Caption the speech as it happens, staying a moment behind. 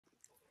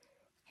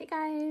Hey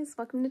guys,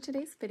 welcome to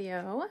today's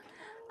video.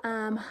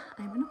 I'm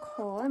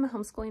Nicole. I'm a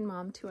homeschooling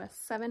mom to a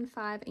 7,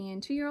 5,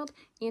 and 2-year-old,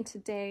 and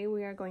today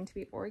we are going to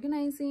be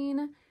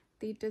organizing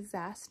the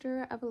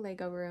disaster of a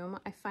Lego room.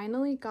 I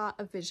finally got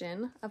a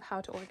vision of how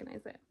to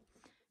organize it.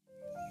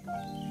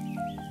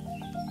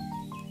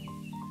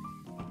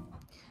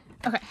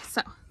 Okay,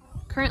 so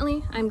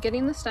currently I'm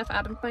getting the stuff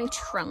out of my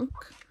trunk.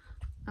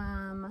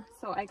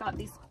 So I got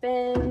these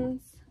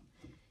bins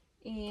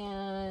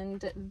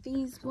and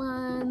these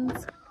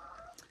ones.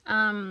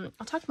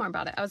 I'll talk more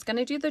about it. I was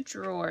gonna do the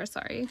drawer,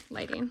 sorry,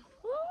 lighting.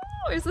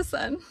 Oh, there's the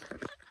sun.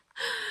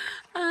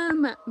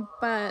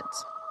 But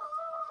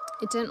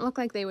it didn't look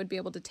like they would be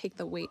able to take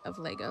the weight of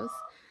Legos.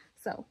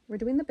 So we're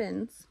doing the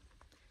bins.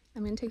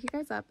 I'm gonna take you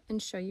guys up and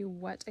show you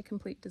what a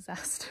complete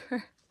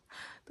disaster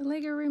the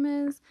Lego room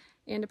is,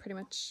 and it pretty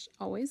much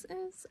always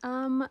is.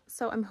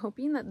 So I'm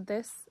hoping that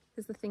this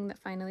is the thing that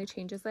finally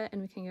changes it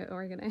and we can get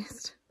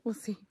organized. We'll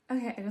see.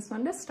 Okay, I just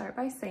wanted to start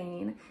by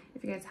saying,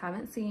 if you guys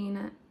haven't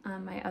seen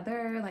my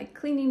other like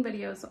cleaning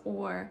videos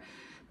or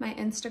my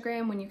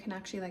Instagram when you can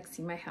actually like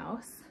see my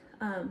house,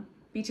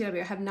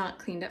 BTW, I have not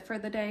cleaned it for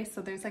the day, so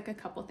there's like a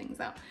couple things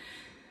out.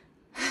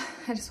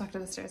 I just walked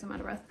up the stairs, I'm out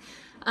of breath.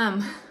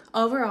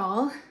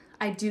 Overall,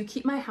 I do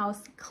keep my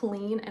house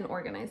clean and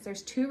organized.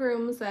 There's 2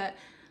 rooms that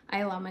I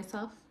allow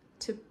myself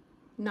to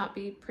not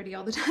be pretty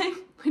all the time,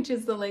 which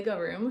is the Lego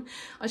room,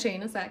 I'll show you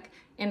in a sec,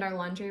 and our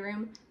laundry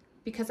room,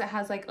 because it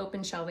has like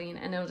open shelving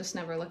and it'll just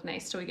never look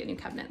nice till we get new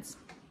cabinets.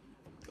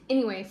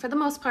 Anyway, for the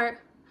most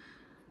part,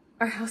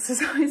 our house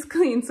is always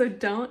clean, so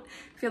don't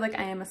feel like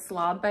I am a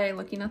slob by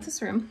looking at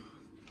this room.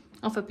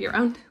 I'll flip you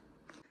around.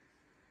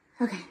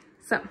 Okay,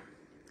 so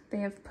they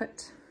have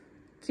put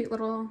cute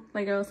little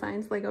Lego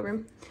signs, Lego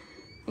room.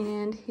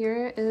 And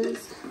here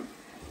is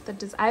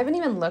the I haven't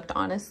even looked,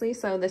 honestly,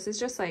 so this is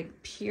just like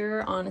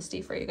pure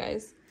honesty for you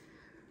guys.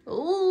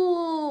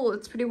 Oh,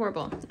 it's pretty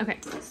horrible. Okay,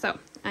 so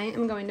I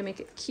am going to make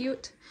it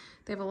cute.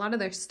 They have a lot of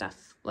their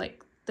stuff,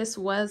 like this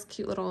was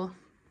cute little,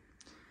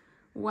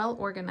 well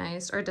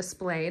organized or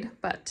displayed,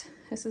 but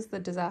this is the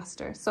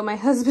disaster. So my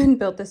husband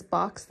built this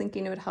box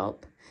thinking it would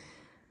help.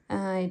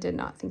 I did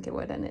not think it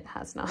would, and it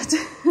has not,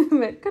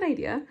 but good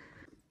idea.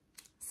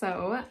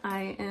 So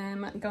I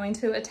am going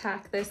to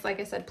attack this.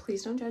 Like I said,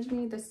 please don't judge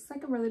me. This is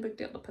like a really big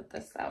deal to put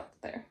this out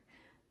there.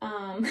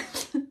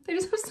 They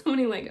just have so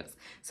many Legos.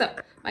 So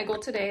my goal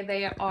today,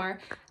 they are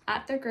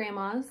at their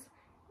grandma's,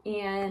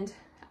 and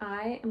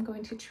I am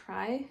going to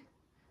try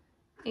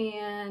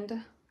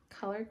and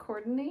color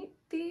coordinate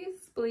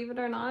these, believe it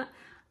or not.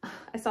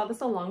 I saw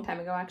this a long time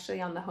ago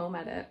actually on the home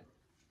edit,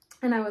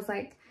 and I was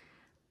like,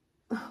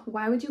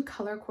 why would you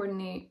color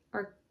coordinate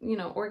or, you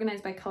know,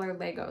 organize by color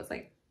Legos?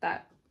 Like,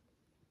 that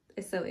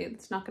is silly.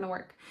 It's not going to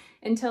work.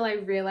 Until I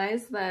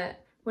realized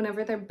that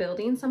whenever they're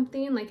building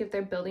something, like if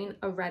they're building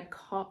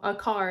a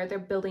car, they're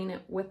building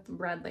it with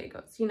red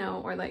Legos, you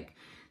know, or like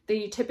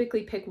they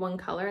typically pick one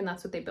color and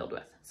that's what they build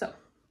with. So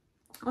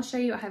I'll show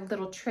you. I have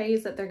little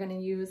trays that they're going to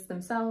use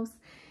themselves.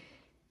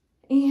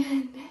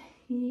 And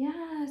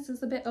yeah, this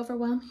is a bit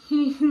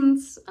overwhelming.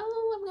 So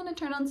I'm going to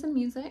turn on some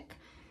music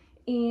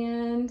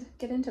and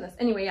get into this.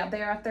 Anyway, yeah,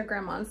 they're at their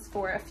grandma's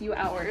for a few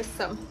hours,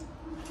 so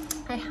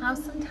I have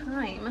some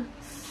time.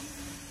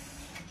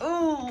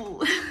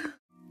 Oh.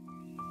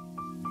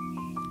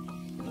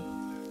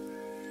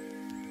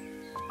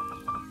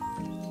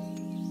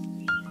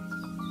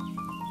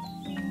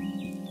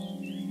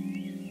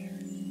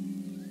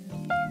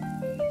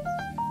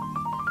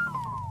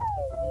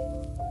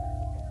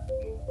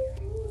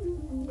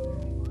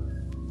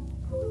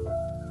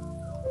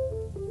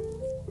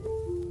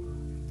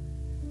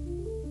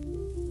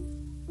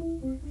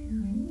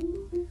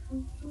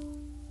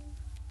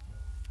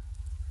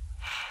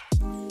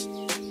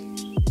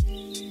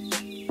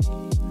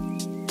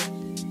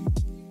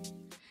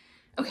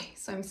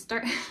 So I'm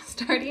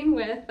starting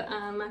with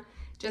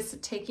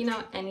just taking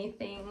out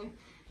anything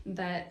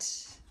that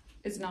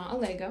is not a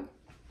Lego.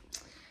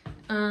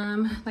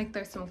 Like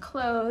there's some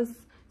clothes,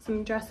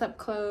 some dress-up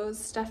clothes,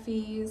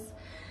 stuffies,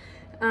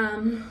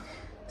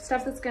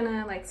 stuff that's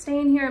gonna like stay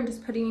in here. I'm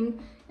just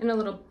putting in a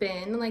little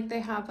bin. Like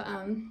they have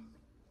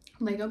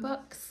Lego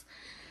books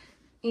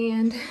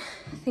and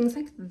things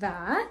like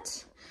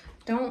that.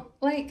 Don't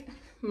like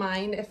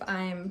mind if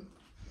I'm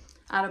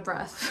out of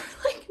breath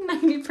for like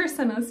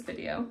 90% of this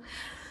video.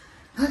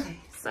 Okay,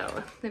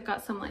 so they've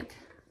got some like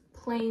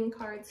playing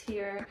cards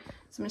here.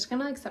 So I'm just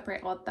gonna like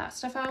separate all that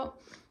stuff out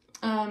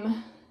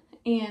and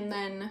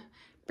then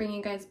bring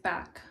you guys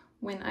back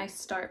when I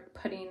start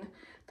putting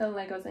the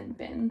Legos in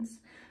bins.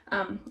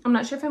 I'm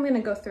not sure if I'm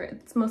gonna go through it.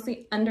 It's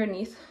mostly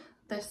underneath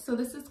this. So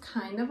this is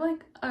kind of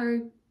like our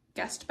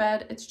guest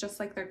bed. It's just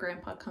like their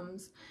grandpa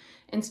comes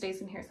and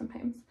stays in here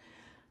sometimes.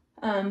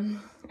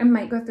 I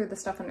might go through the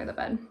stuff under the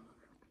bed,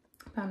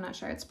 but I'm not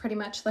sure. It's pretty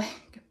much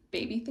like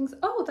baby things.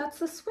 Oh, that's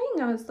the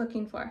swing I was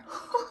looking for.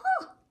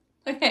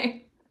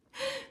 Okay,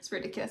 it's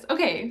ridiculous.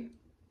 Okay,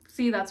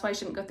 see, that's why I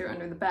shouldn't go through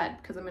under the bed,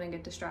 because I'm gonna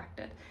get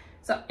distracted.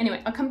 So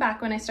anyway, I'll come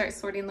back when I start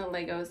sorting the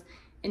Legos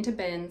into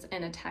bins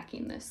and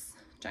attacking this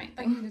giant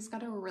thing. I just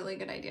got a really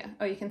good idea.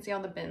 Oh, you can see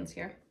all the bins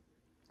here.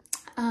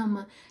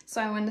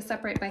 So I wanted to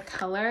separate by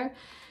color,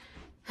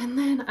 and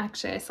then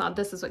actually I saw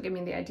this is what gave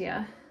me the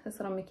idea, this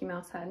little Mickey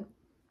Mouse head,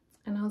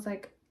 and I was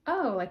like,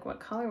 oh, like what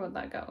color would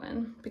that go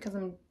in? Because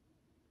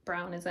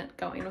brown isn't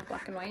going with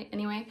black and white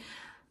anyway.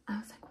 I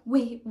was like,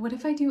 wait, what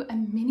if I do a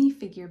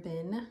minifigure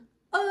bin?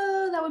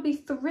 Oh, that would be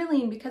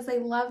thrilling because I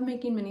love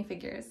making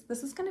minifigures.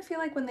 This is gonna feel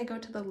like when they go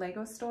to the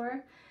Lego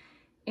store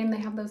and they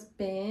have those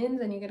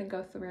bins and you get to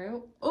go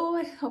through. Oh,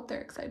 I hope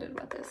they're excited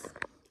about this.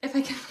 If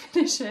I can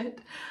finish it.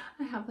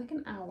 I have like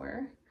an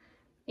hour,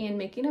 and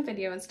making a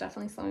video is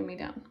definitely slowing me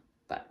down,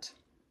 but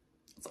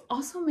it's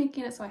also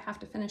making it so I have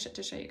to finish it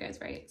to show you guys,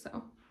 right?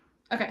 So,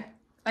 okay,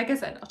 like I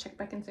said, I'll check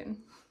back in soon.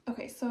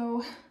 Okay,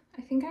 so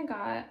I think I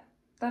got,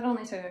 that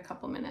only took a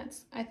couple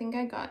minutes. I think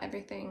I got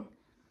everything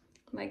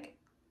like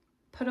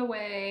put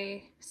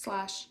away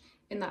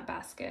 / in that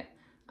basket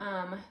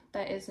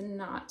that is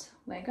not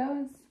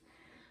Legos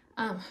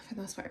for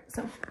the most part.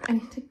 So I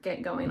need to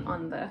get going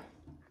on the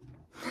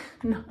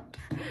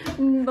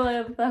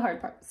the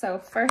hard part. So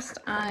first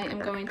I am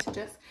going to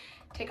just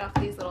take off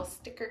these little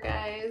sticker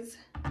guys.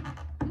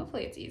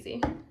 Hopefully it's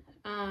easy.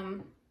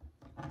 Oh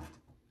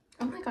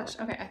my gosh,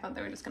 okay, I thought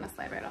they were just gonna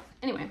slide right off.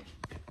 Anyway,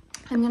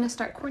 I'm gonna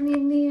start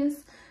coordinating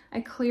these.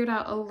 I cleared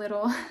out a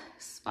little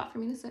spot for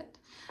me to sit.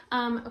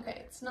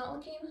 Okay, it's not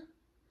looking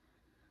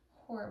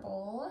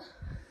horrible,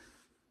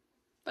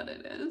 but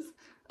it is.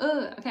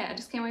 Ugh, okay, I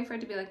just can't wait for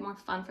it to be like more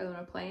fun for them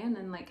to play in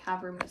and like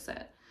have room to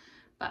sit.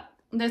 But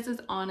this is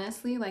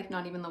honestly like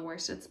not even the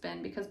worst it's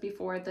been, because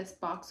before this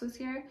box was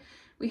here,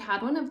 we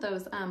had one of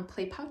those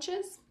play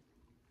pouches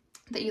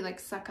that you like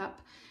suck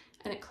up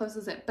and it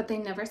closes it, but they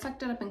never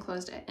sucked it up and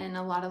closed it. And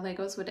a lot of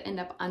Legos would end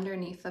up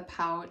underneath the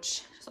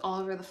pouch, just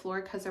all over the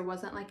floor, because there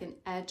wasn't like an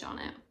edge on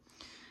it.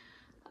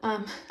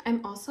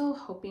 I'm also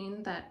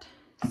hoping that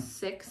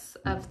 6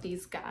 of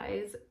these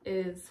guys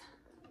is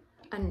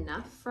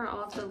enough for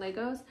all of the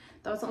Legos.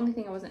 That was the only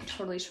thing I wasn't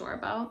totally sure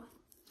about.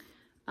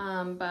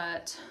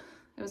 But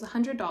it was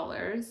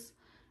 $100.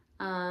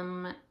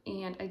 And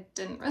I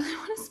didn't really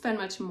want to spend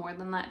much more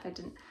than that if I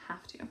didn't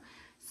have to.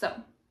 So,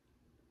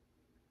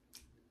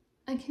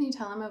 and can you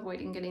tell I'm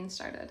avoiding getting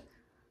started?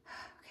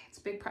 Okay, it's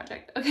a big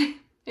project. Okay,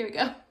 here we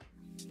go.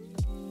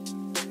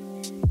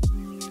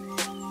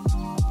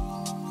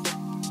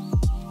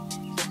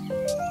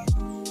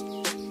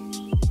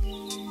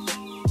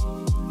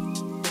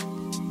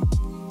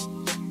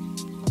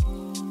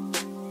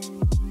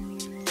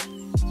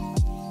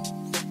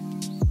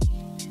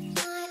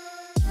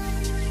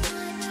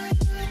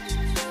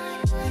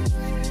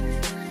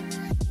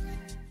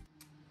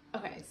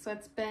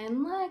 It's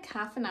been like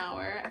half an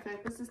hour. I feel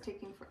like this is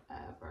taking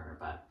forever,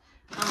 but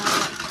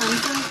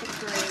tons of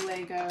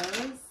gray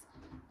Legos,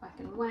 black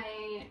and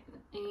white,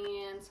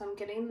 and so I'm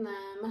getting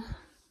them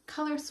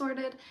color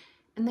sorted,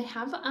 and they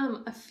have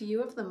a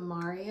few of the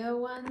Mario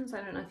ones.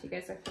 I don't know if you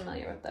guys are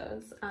familiar with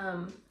those,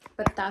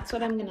 but that's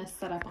what I'm gonna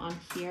set up on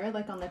here,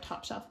 like on the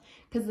top shelf,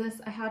 because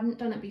this, I hadn't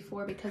done it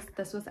before because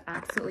this was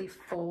absolutely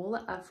full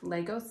of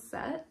Lego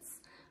sets.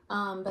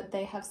 But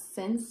they have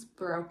since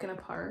broken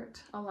apart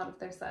a lot of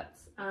their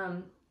sets,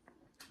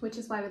 which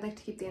is why I would like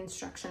to keep the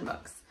instruction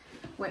books,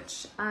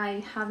 which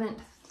I haven't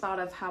thought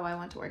of how I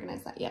want to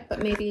organize that yet,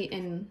 but maybe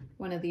in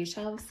one of these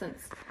shelves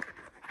since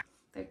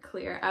they're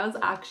clear. I was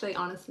actually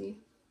honestly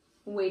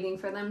waiting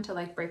for them to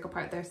like break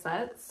apart their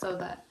sets so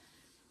that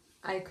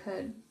I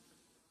could,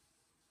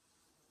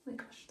 oh my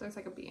gosh, there's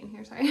like a bee in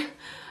here, sorry.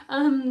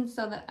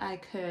 So that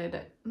I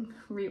could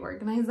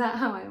reorganize that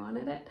how I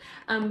wanted it.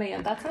 But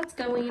yeah, that's how it's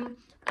going.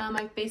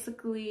 I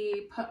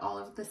basically put all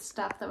of the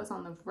stuff that was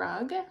on the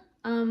rug.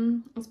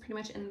 It's pretty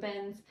much in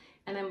bins,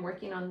 and I'm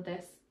working on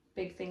this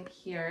big thing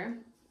here.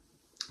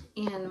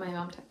 And my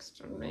mom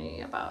texted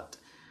me about,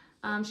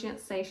 she didn't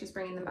say she's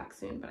bringing them back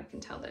soon, but I can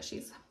tell that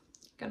she's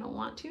gonna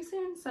want to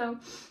soon. So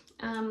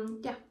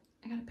yeah,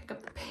 I gotta pick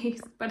up the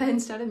pace. But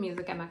instead of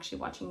music, I'm actually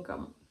watching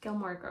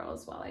Gilmore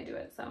Girls while I do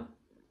it, so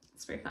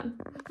it's very fun.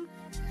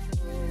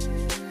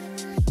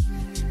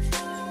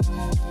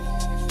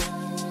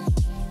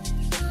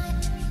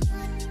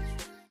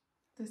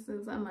 This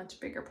is a much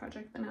bigger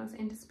project than I was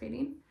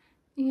anticipating,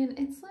 and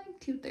it's like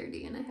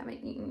 2:30 and I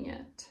haven't eaten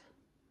yet,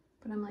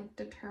 but I'm like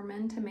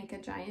determined to make a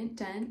giant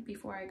dent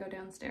before I go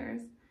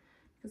downstairs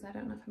because I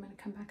don't know if I'm gonna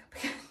come back up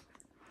again.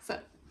 So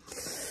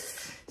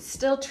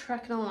still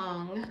trekking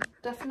along.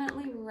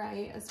 Definitely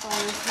right as far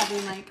as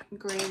having like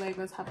gray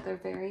Legos have their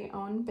very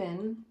own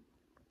bin.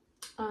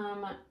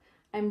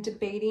 I'm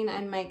debating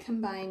I might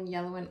combine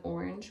yellow and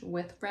orange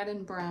with red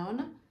and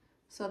brown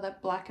so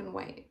that black and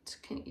white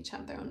can each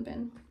have their own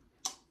bin.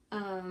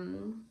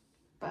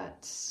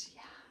 But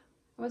yeah,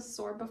 I was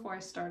sore before I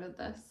started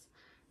this,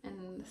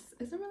 and this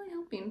isn't really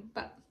helping,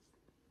 but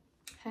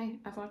hey,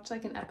 I've watched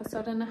like an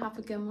episode and a half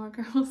of Gilmore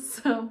Girls,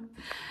 so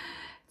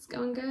it's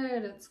going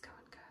good, it's going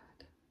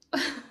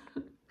good.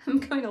 I'm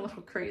going a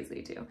little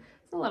crazy too.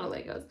 It's a lot of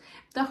Legos.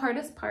 The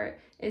hardest part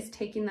is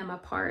taking them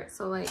apart.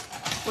 So like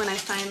when I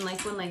find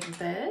like one like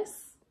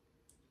this,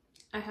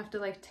 I have to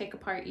like take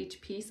apart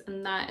each piece,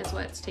 and that is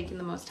what's taking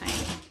the most time.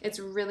 It's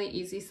really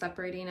easy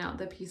separating out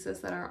the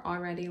pieces that are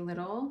already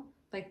little,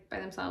 like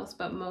by themselves,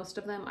 but most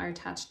of them are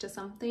attached to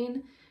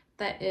something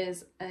that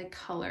is a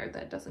color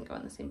that doesn't go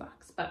in the same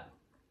box. But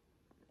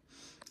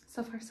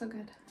so far so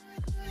good.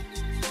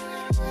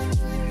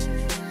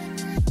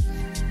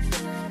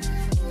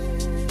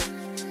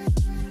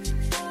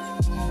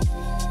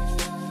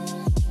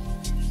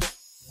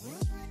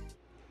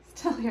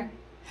 Still here.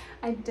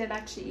 I did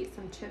actually eat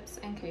some chips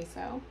and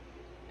queso,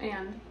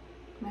 and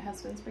my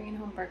husband's bringing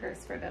home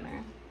burgers for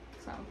dinner,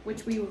 so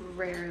which we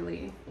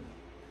rarely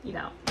eat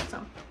out,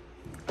 so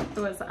it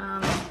was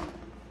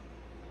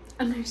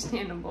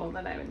understandable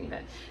that I would need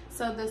it.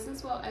 So this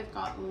is what I've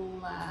got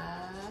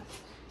left.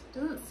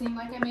 Doesn't seem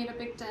like I made a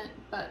big dent,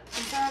 but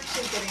these are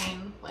actually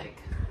getting like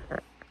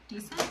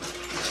decent.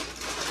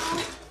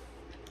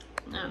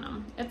 I don't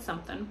know, it's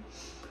something.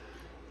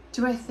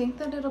 Do I think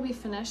that it'll be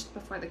finished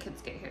before the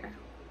kids get here?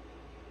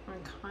 I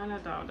kind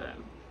of doubt it,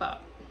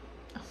 but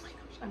oh my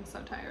gosh, I'm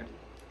so tired.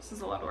 This is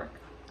a lot of work.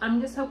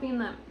 I'm just hoping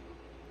that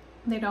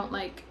they don't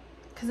like,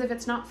 because if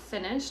it's not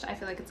finished, I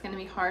feel like it's going to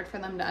be hard for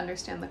them to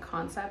understand the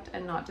concept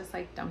and not just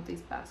like dump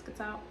these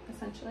baskets out,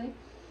 essentially.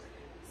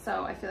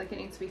 So I feel like it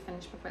needs to be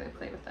finished before they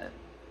play with it,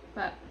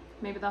 but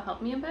maybe they'll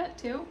help me a bit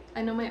too.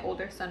 I know my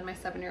older son, my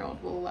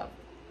 7-year-old, will love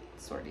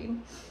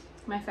sorting.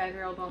 My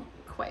 5-year-old won't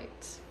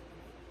quite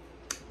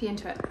be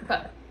into it,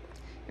 but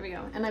here we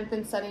go. And I've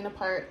been setting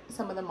apart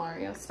some of the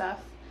Mario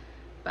stuff,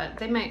 but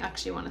they might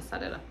actually want to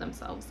set it up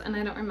themselves, and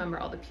I don't remember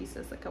all the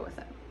pieces that go with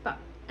it. But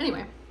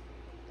anyway,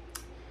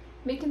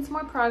 making some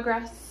more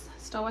progress,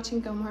 still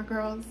watching Gilmore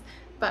Girls,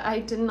 but I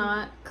did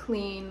not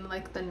clean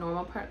like the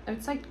normal part.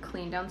 It's like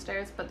clean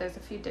downstairs, but there's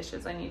a few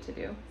dishes I need to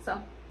do,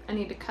 so I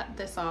need to cut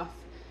this off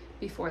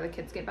before the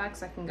kids get back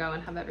so I can go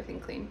and have everything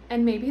clean,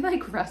 and maybe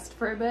like rest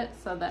for a bit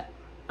so that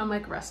I'm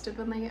like rested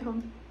when they get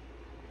home.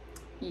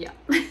 Yeah.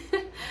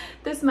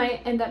 This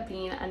might end up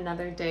being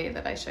another day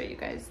that I show you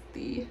guys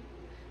the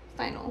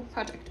final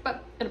project,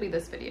 but it'll be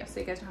this video so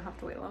you guys don't have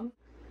to wait long.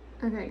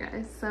 Okay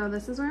guys, so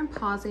this is where I'm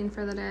pausing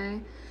for the day.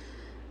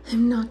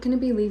 I'm not going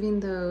to be leaving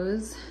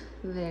those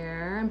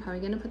there. I'm probably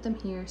going to put them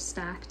here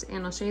stacked,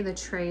 and I'll show you the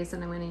trays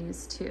that I'm going to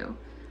use too.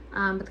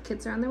 But the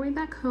kids are on their way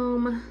back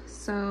home,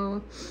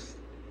 so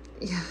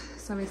yeah,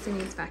 this obviously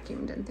needs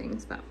vacuumed and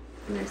things, but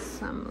there's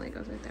some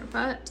Legos right there.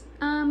 But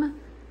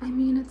I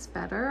mean, it's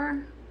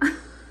better.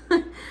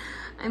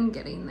 I'm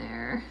getting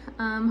there.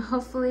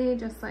 Hopefully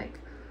just like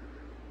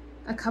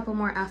a couple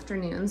more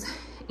afternoons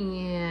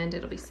and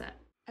it'll be set.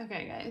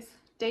 Okay guys,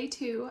 day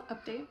 2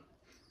 update.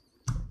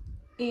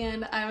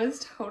 And I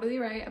was totally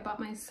right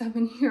about my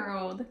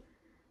 7-year-old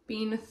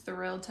being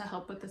thrilled to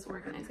help with this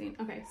organizing.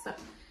 Okay, so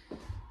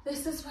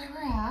this is where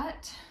we're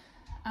at.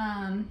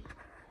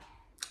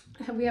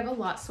 We have a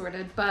lot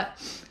sorted,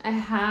 but I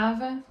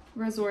have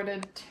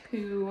resorted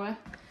to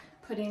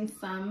putting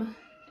some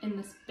in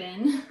this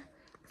bin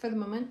for the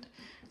moment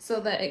so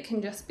that it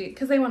can just be,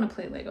 because they want to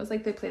play Legos,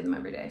 like they play them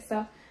every day.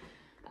 So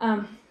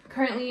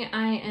currently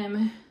I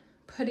am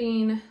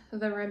putting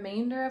the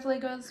remainder of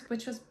Legos,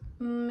 which was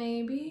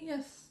maybe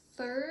a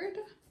third,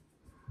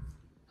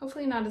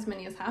 hopefully not as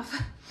many as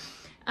half,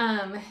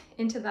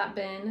 into that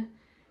bin,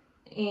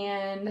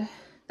 and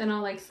then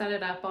I'll like set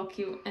it up all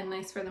cute and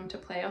nice for them to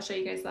play. I'll show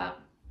you guys that,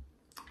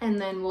 and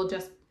then we'll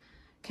just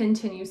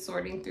continue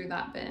sorting through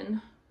that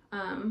bin.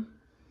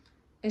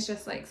 It's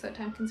just like so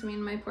time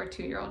consuming. My poor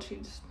 2-year-old,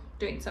 she's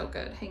doing so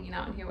good hanging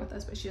out in here with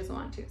us, but she doesn't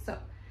want to. So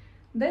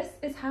this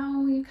is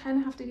how you kind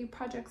of have to do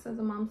projects as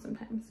a mom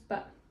sometimes,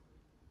 but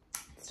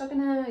it's still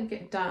gonna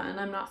get done.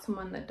 I'm not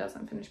someone that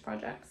doesn't finish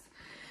projects,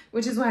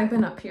 which is why I've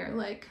been up here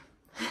like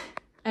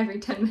every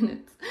 10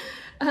 minutes.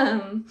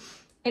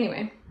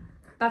 Anyway,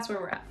 that's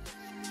where we're at.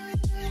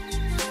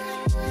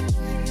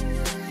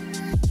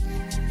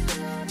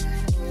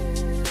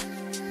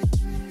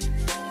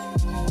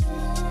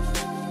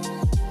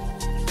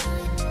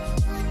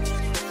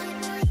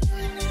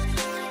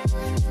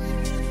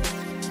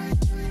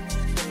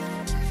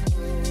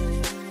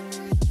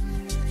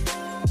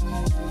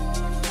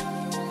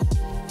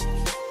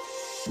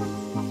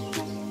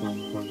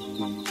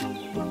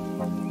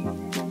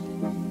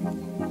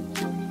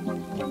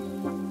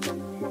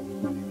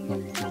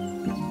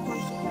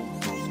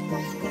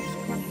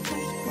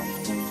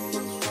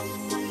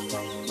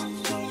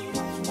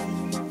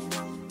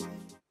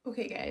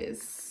 Okay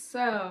guys,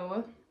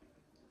 so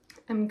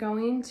I'm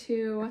going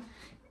to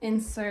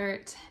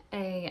insert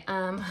a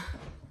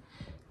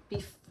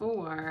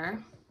before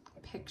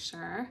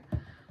picture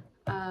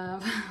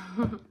of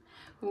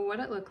what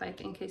it looked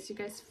like in case you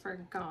guys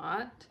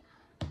forgot.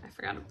 I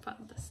forgot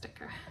about the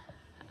sticker.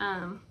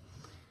 And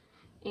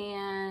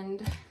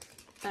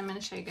I'm going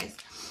to show you guys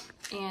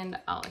and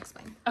I'll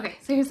explain. Okay,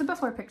 so here's the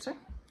before picture.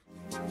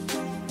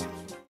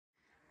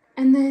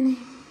 And then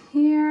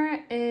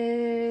here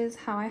is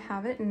how I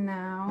have it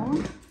now.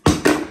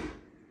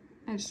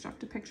 I just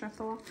dropped a picture off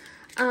the wall.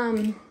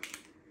 I'm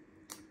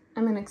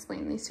gonna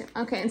explain these two.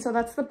 Okay, and so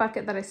that's the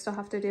bucket that I still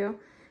have to do.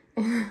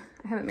 I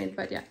haven't made the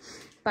bed yet.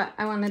 but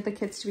I wanted the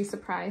kids to be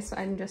surprised, so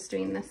I'm just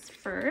doing this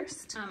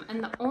first.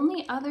 And the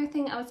only other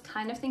thing I was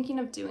kind of thinking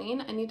of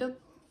doing, I need to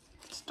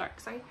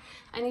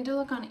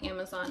look on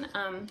Amazon.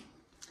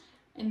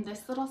 In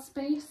this little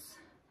space,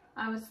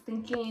 I was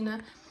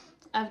thinking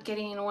of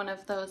getting one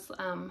of those,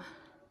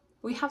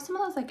 we have some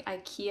of those like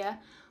IKEA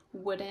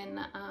wooden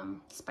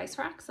spice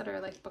racks that are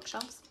like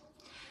bookshelves,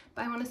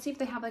 but I want to see if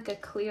they have like a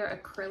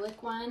clear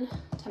acrylic one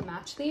to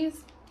match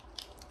these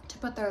to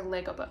put their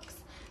Lego books.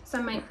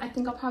 So I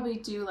think I'll probably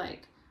do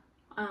like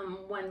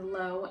one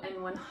low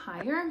and one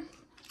higher,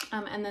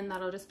 and then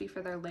that'll just be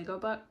for their Lego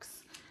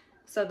books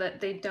so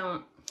that they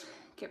don't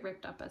get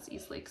ripped up as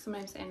easily, because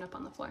sometimes they end up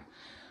on the floor.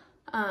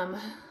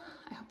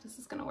 I hope this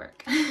is gonna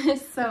work.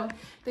 So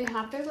they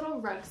have their little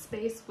rug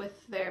space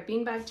with their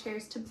beanbag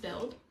chairs to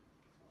build.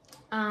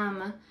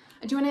 I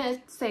do want to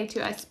say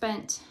too, I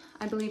spent,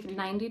 I believe,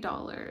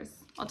 $90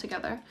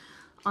 altogether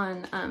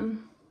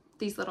on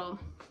these little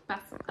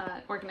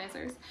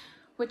organizers,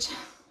 which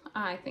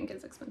I think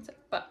is expensive,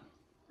 but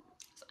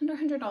it's under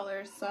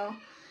 $100, so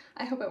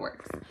I hope it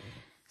works.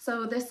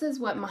 So this is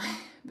what my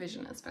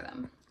vision is for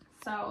them.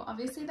 So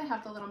obviously they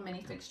have the little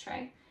minifix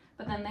tray,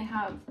 but then they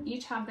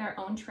each have their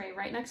own tray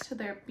right next to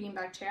their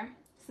beanbag chair.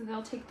 So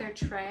they'll take their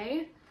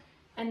tray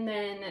and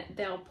then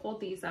they'll pull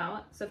these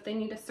out. So if they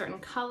need a certain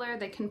color,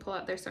 they can pull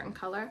out their certain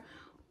color,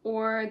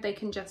 or they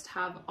can just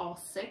have all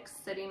 6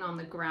 sitting on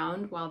the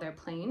ground while they're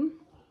playing,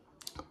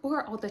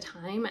 or all the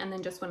time, and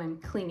then just when I'm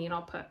cleaning,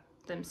 I'll put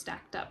them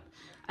stacked up.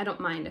 I don't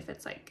mind if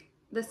it's like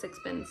the 6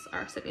 bins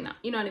are sitting out,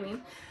 you know what I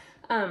mean?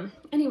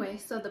 Anyway,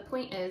 so the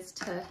point is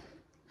to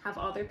have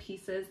all their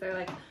pieces. They're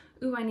like,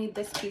 ooh, I need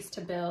this piece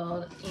to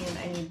build, and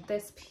I need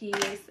this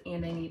piece,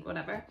 and I need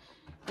whatever.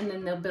 And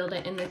then they'll build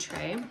it in the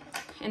tray.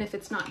 And if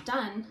it's not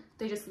done,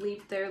 they just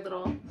leave their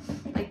little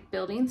like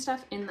building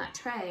stuff in that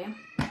tray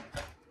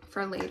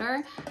for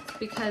later,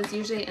 because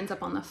usually it ends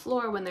up on the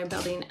floor when they're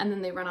building, and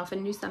then they run off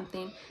and do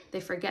something.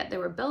 They forget they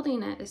were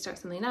building it, they start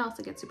something else,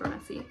 it gets super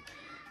messy.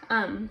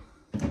 So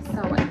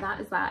that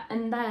is that.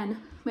 And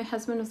then my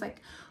husband was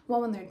like,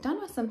 well, when they're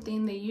done with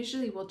something, they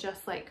usually will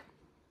just like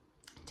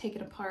take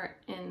it apart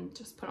and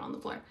just put it on the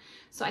floor.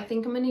 So I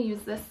think I'm gonna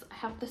use this. I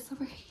have this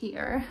over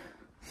here.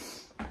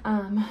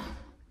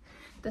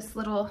 This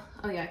little,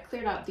 oh yeah, I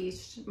cleared out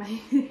these. My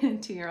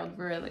 2-year-old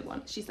really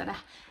wanted, she said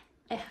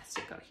it has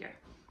to go here,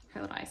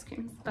 her little ice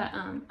creams. But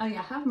oh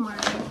yeah, I have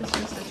Mario. This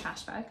is just a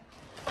trash bag.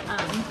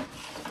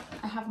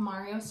 I have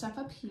Mario stuff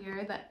up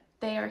here that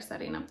they are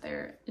setting up.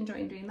 They're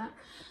enjoying doing that.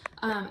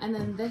 And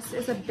then this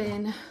is a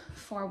bin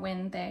for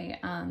when there's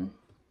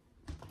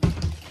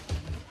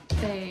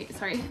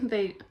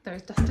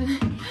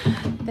Dustin.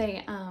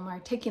 They are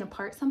taking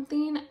apart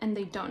something and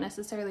they don't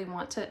necessarily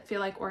want to feel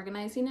like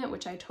organizing it,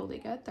 which I totally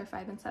get. They're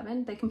 5 and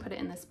 7. They can put it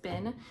in this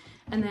bin,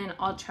 and then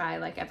I'll try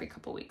like every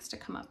couple weeks to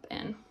come up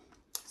and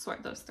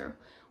sort those through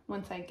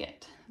once I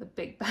get the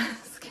big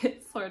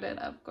basket sorted,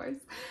 of course.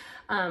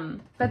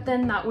 But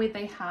then that way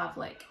they have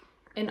like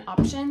an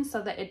option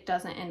so that it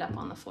doesn't end up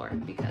on the floor,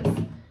 because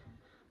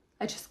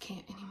I just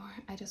can't anymore.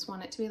 I just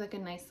want it to be like a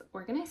nice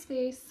organized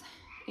space.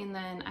 And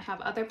then I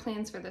have other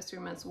plans for this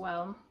room as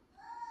well,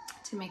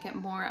 to make it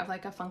more of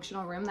like a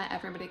functional room that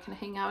everybody can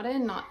hang out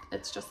in, not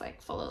it's just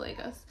like full of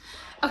Legos.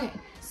 Okay,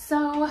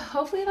 so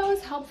hopefully that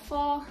was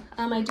helpful.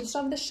 I just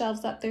have the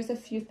shelves up. There's a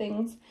few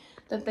things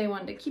that they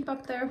wanted to keep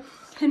up there,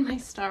 and my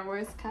Star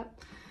Wars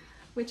cup,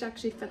 which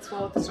actually fits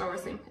well with the Star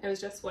Wars theme. It was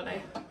just what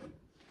I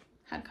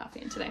had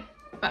coffee in today.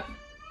 But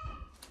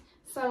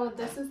so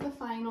this is the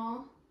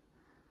final.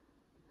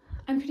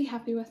 I'm pretty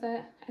happy with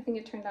it. I think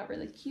it turned out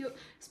really cute,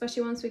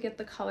 especially once we get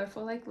the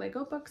colorful like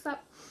Lego books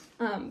up.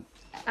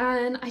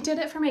 And I did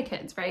it for my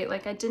kids, right?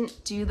 Like I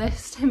didn't do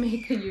this to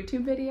make a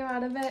YouTube video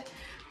out of it.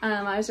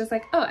 I was just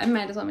like, oh, I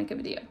might as well make a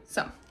video.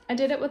 So I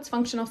did it what's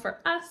functional for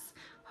us.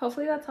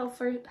 Hopefully that's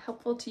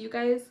helpful to you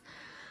guys.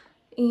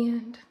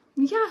 And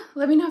yeah,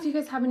 let me know if you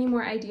guys have any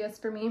more ideas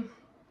for me.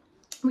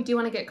 We do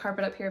want to get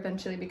carpet up here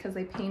eventually, because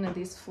they painted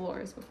these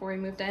floors before we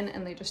moved in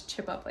and they just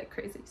chip up like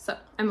crazy. So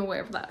I'm aware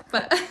of that.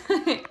 But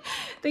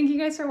thank you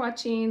guys for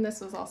watching.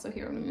 This was also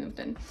here when we moved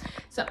in.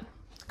 So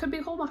could be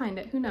a hole behind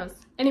it. Who knows?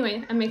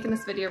 Anyway, I'm making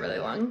this video really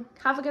long.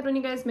 Have a good one,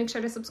 you guys. Make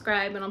sure to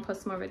subscribe and I'll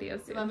post more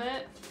videos soon. Love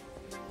it?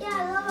 Yeah,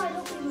 I love it. I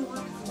don't even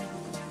want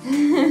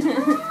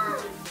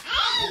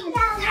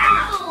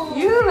it.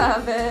 You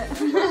love it.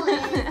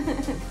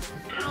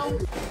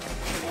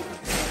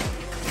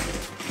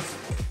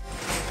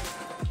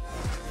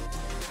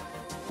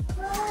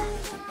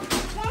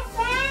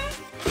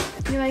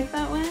 You like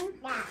that one?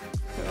 Yeah.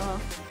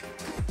 Cool.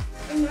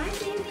 And my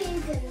baby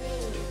is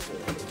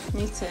amazing.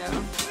 Me too.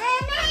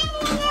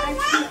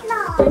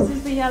 This This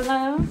is the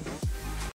yellow.